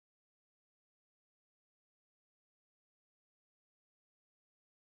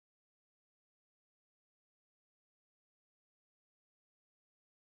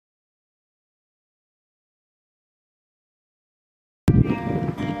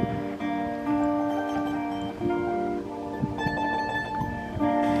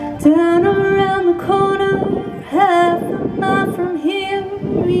Down around the corner, half a mile from here,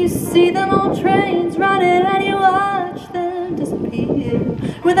 you see them old trains running and you watch them disappear.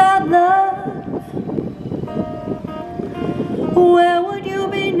 Without love, where would you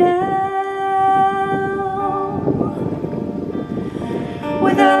be now?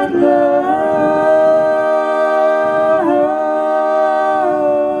 Without love.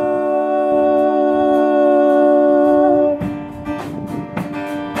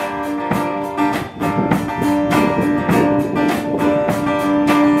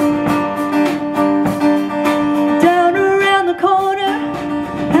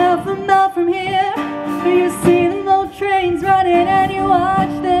 And you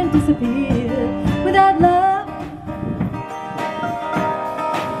watch them disappear. Without love,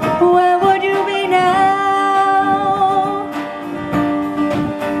 where would you be now?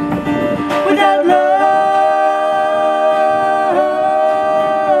 Without love.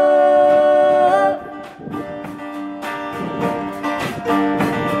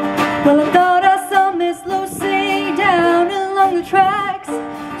 Well, I thought I saw Miss Lucy down along the tracks.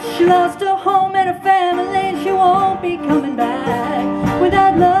 She lost her home and her family, and she won't be coming back.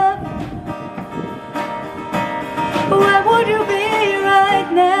 Without love, where would you be right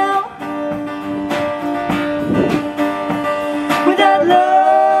now? Without love.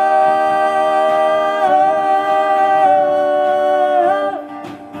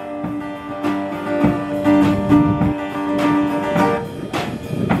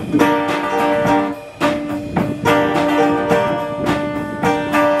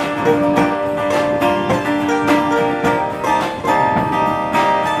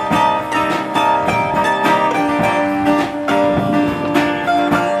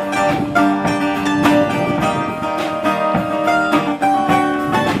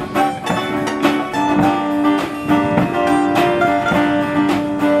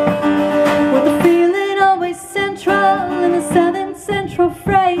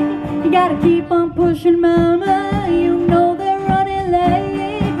 Freight, you gotta keep on pushing, mama. You know they're running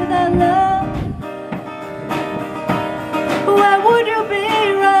late. Without love, where would you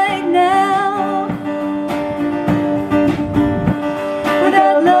be right now?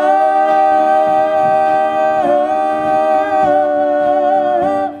 Without love.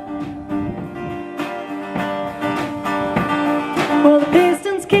 Well, the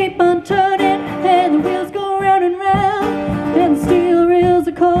pistons keep on turning and the wheels go round and round, and the steel rails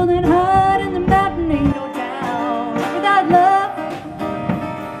are cold and hard, and the mountain ain't no down. Without love,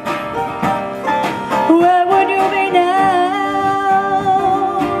 where would you be now?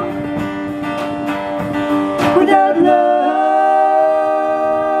 Without love,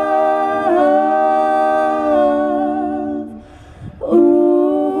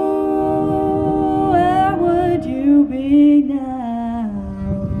 ooh, where would you be now?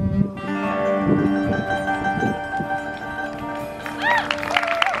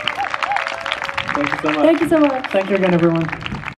 Thank you so much. Thank you so much. Thank you again, everyone.